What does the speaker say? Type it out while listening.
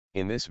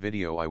In this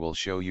video I will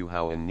show you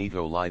how a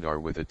Neato LIDAR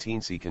with a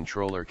Teensy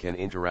controller can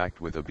interact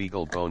with a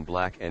BeagleBone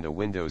Black and a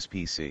Windows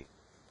PC.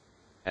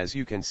 As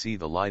you can see,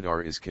 the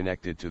LIDAR is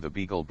connected to the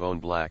BeagleBone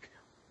Black,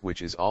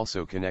 which is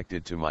also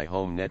connected to my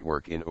home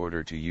network in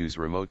order to use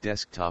remote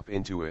desktop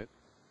into it.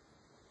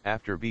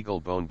 After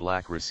BeagleBone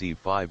Black receive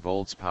 5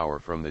 volts power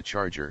from the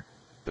charger,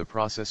 the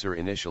processor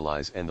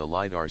initialize and the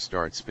LIDAR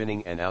start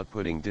spinning and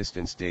outputting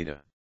distance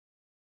data.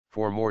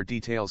 For more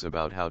details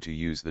about how to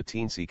use the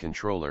Teensy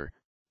controller,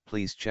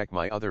 please check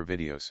my other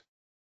videos.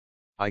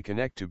 I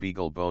connect to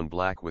BeagleBone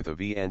Black with a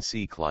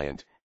VNC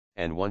client,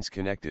 and once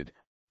connected,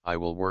 I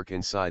will work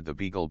inside the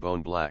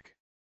BeagleBone Black.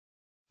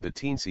 The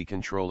Teensy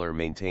controller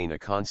maintain a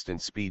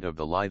constant speed of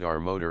the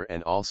LIDAR motor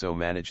and also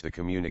manage the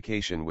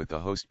communication with the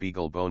host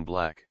BeagleBone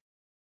Black.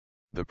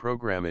 The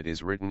program it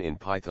is written in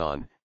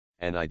Python,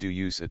 and I do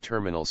use a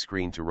terminal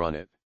screen to run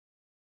it.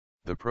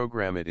 The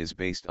program it is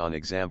based on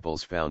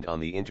examples found on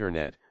the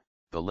internet,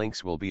 the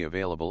links will be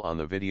available on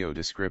the video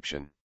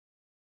description.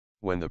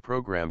 When the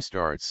program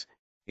starts,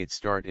 it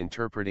start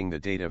interpreting the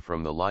data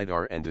from the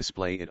LIDAR and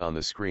display it on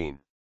the screen.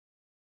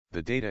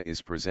 The data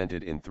is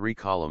presented in 3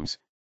 columns,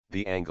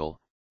 the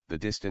angle, the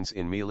distance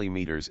in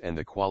millimeters and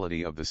the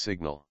quality of the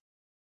signal.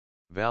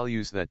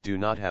 Values that do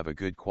not have a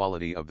good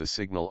quality of the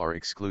signal are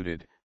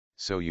excluded,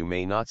 so you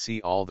may not see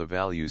all the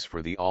values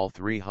for the all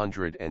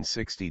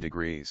 360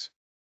 degrees.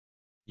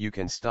 You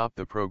can stop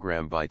the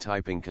program by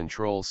typing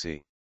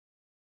Ctrl+C.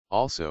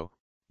 Also,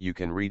 you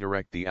can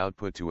redirect the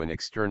output to an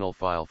external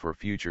file for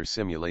future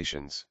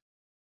simulations.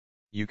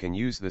 You can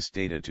use this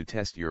data to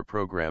test your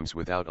programs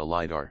without a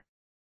LIDAR.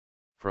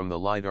 From the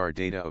LIDAR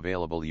data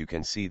available, you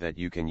can see that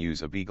you can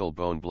use a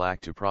BeagleBone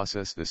Black to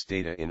process this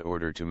data in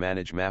order to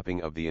manage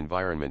mapping of the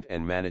environment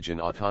and manage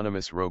an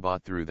autonomous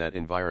robot through that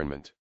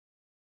environment.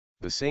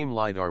 The same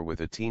LIDAR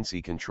with a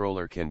Teensy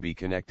controller can be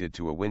connected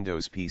to a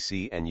Windows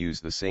PC and use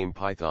the same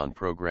Python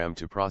program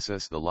to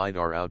process the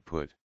LIDAR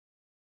output.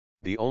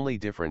 The only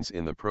difference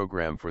in the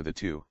program for the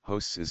two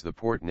hosts is the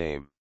port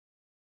name.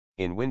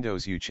 In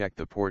Windows you check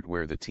the port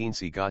where the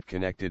Teensy got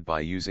connected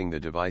by using the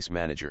device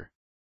manager.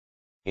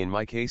 In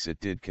my case it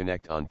did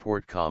connect on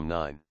port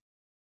COM9.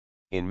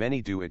 In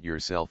many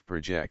do-it-yourself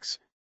projects,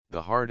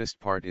 the hardest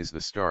part is the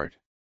start.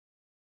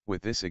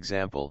 With this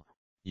example,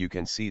 you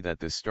can see that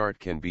the start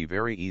can be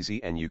very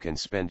easy and you can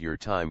spend your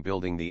time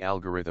building the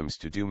algorithms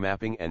to do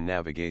mapping and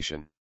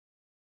navigation.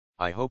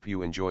 I hope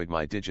you enjoyed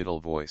my digital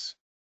voice.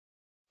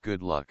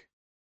 Good luck.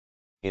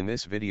 In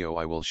this video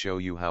I will show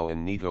you how a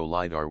Neato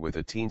LIDAR with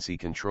a Teensy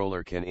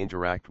controller can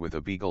interact with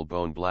a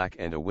BeagleBone Black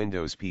and a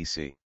Windows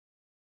PC.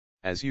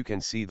 As you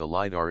can see, the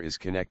LIDAR is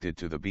connected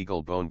to the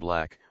BeagleBone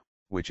Black,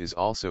 which is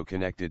also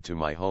connected to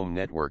my home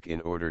network in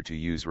order to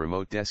use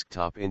remote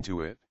desktop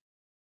into it.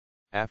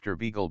 After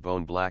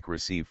BeagleBone Black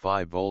receive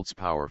 5 volts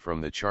power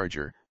from the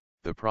charger,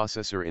 the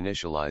processor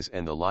initialize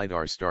and the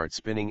LIDAR start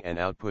spinning and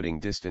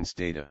outputting distance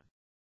data.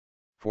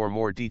 For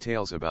more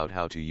details about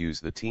how to use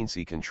the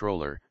Teensy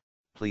controller,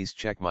 please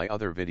check my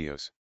other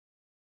videos.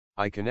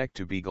 I connect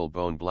to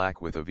BeagleBone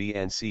Black with a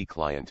VNC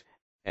client,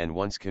 and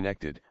once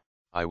connected,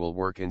 I will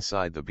work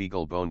inside the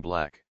BeagleBone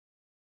Black.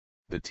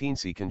 The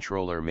Teensy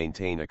controller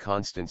maintain a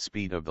constant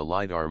speed of the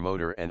LIDAR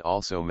motor and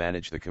also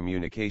manage the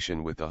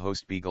communication with the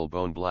host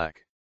BeagleBone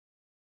Black.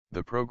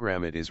 The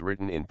program it is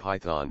written in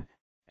Python,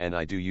 and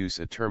I do use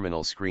a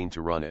terminal screen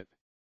to run it.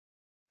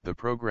 The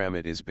program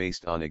it is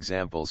based on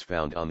examples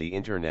found on the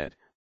internet,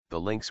 the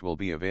links will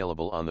be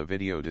available on the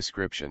video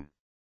description.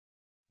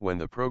 When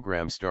the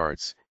program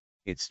starts,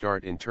 it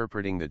start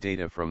interpreting the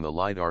data from the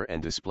LIDAR and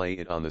display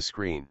it on the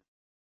screen.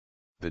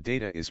 The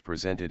data is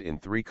presented in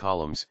 3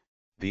 columns,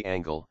 the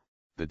angle,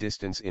 the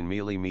distance in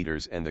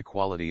millimeters and the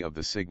quality of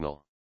the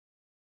signal.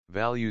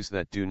 Values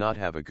that do not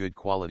have a good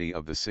quality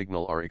of the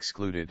signal are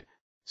excluded,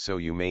 so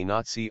you may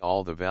not see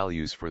all the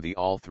values for the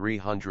all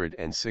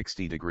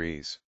 360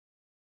 degrees.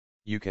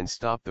 You can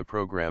stop the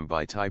program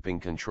by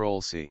typing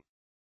Ctrl+C.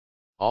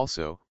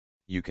 Also,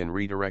 you can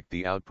redirect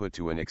the output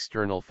to an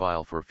external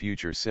file for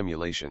future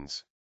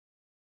simulations.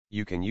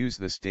 You can use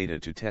this data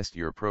to test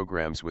your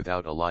programs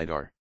without a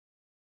LIDAR.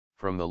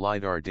 From the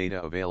LIDAR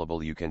data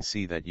available you can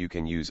see that you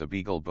can use a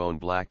BeagleBone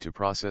Black to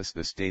process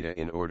this data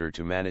in order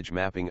to manage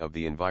mapping of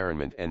the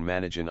environment and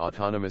manage an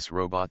autonomous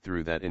robot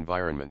through that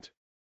environment.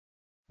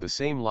 The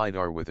same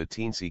LIDAR with a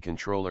Teensy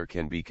controller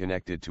can be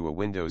connected to a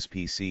Windows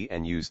PC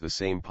and use the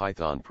same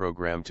Python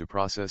program to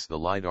process the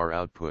LIDAR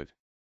output.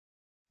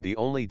 The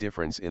only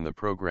difference in the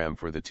program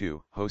for the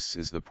two hosts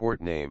is the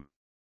port name.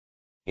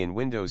 In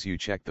Windows you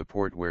check the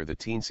port where the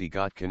Teensy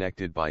got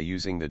connected by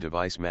using the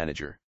device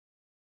manager.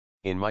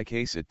 In my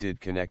case it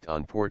did connect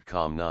on port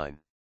COM9.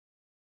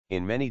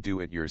 In many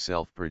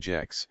do-it-yourself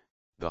projects,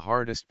 the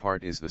hardest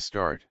part is the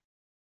start.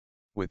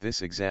 With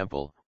this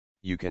example,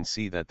 you can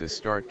see that the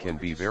start can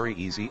be very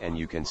easy and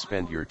you can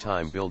spend your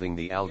time building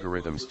the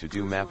algorithms to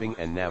do mapping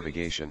and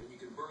navigation.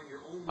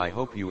 I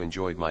hope you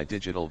enjoyed my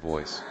digital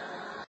voice.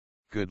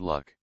 Good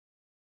luck.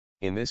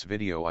 In this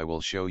video I will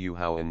show you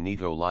how a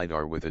Neato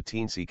LIDAR with a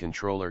Teensy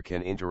controller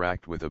can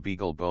interact with a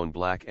BeagleBone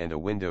Black and a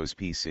Windows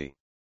PC.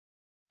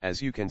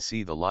 As you can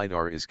see, the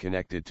LiDAR is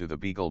connected to the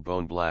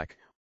BeagleBone Black,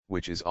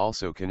 which is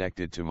also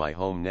connected to my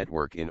home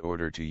network in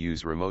order to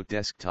use remote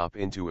desktop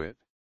into it.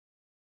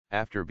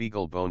 After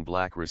BeagleBone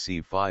Black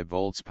receive 5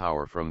 volts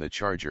power from the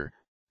charger,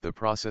 the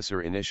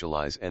processor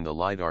initialize and the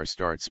LiDAR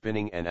start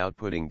spinning and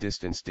outputting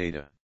distance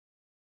data.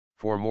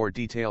 For more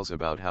details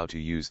about how to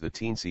use the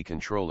Teensy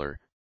controller,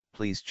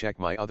 please check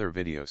my other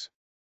videos.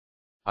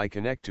 I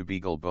connect to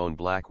BeagleBone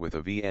Black with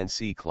a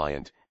VNC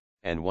client,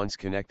 and once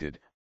connected,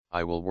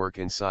 I will work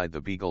inside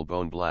the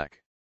BeagleBone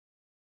Black.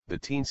 The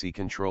Teensy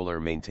controller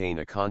maintain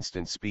a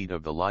constant speed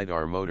of the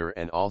LiDAR motor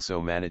and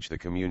also manage the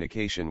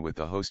communication with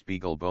the host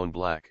BeagleBone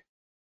Black.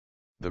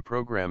 The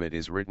program it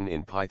is written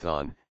in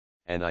Python,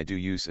 and I do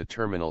use a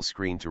terminal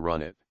screen to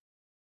run it.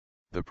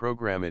 The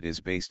program it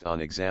is based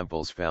on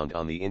examples found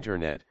on the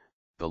internet,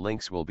 the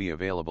links will be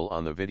available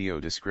on the video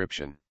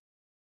description.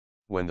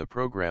 When the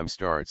program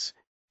starts,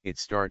 it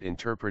start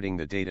interpreting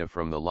the data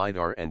from the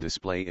LiDAR and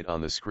display it on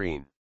the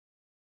screen.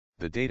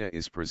 The data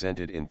is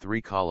presented in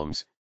 3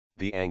 columns,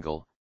 the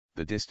angle,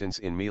 the distance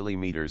in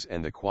millimeters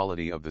and the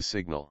quality of the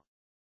signal.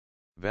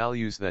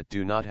 Values that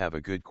do not have a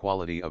good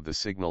quality of the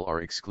signal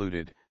are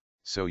excluded,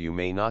 so you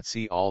may not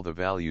see all the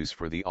values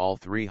for the all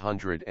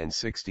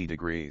 360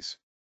 degrees.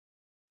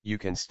 You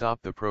can stop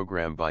the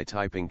program by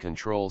typing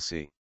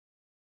Ctrl+C.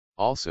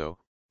 Also,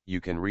 you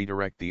can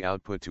redirect the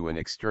output to an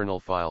external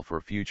file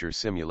for future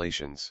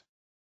simulations.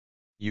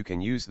 You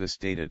can use this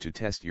data to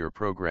test your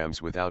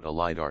programs without a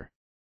LiDAR.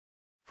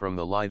 From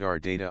the LiDAR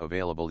data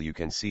available, you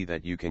can see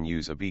that you can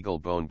use a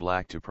BeagleBone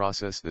Black to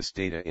process this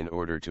data in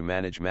order to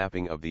manage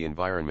mapping of the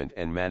environment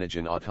and manage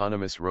an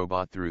autonomous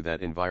robot through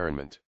that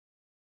environment.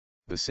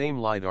 The same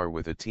LiDAR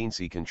with a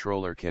Teensy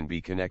controller can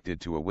be connected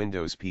to a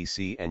Windows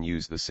PC and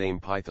use the same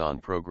Python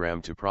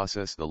program to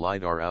process the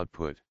LiDAR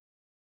output.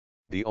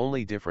 The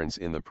only difference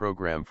in the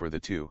program for the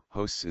two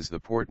hosts is the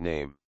port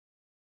name.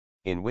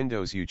 In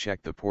Windows you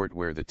check the port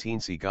where the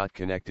Teensy got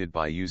connected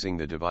by using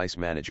the device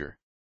manager.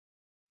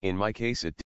 In my case it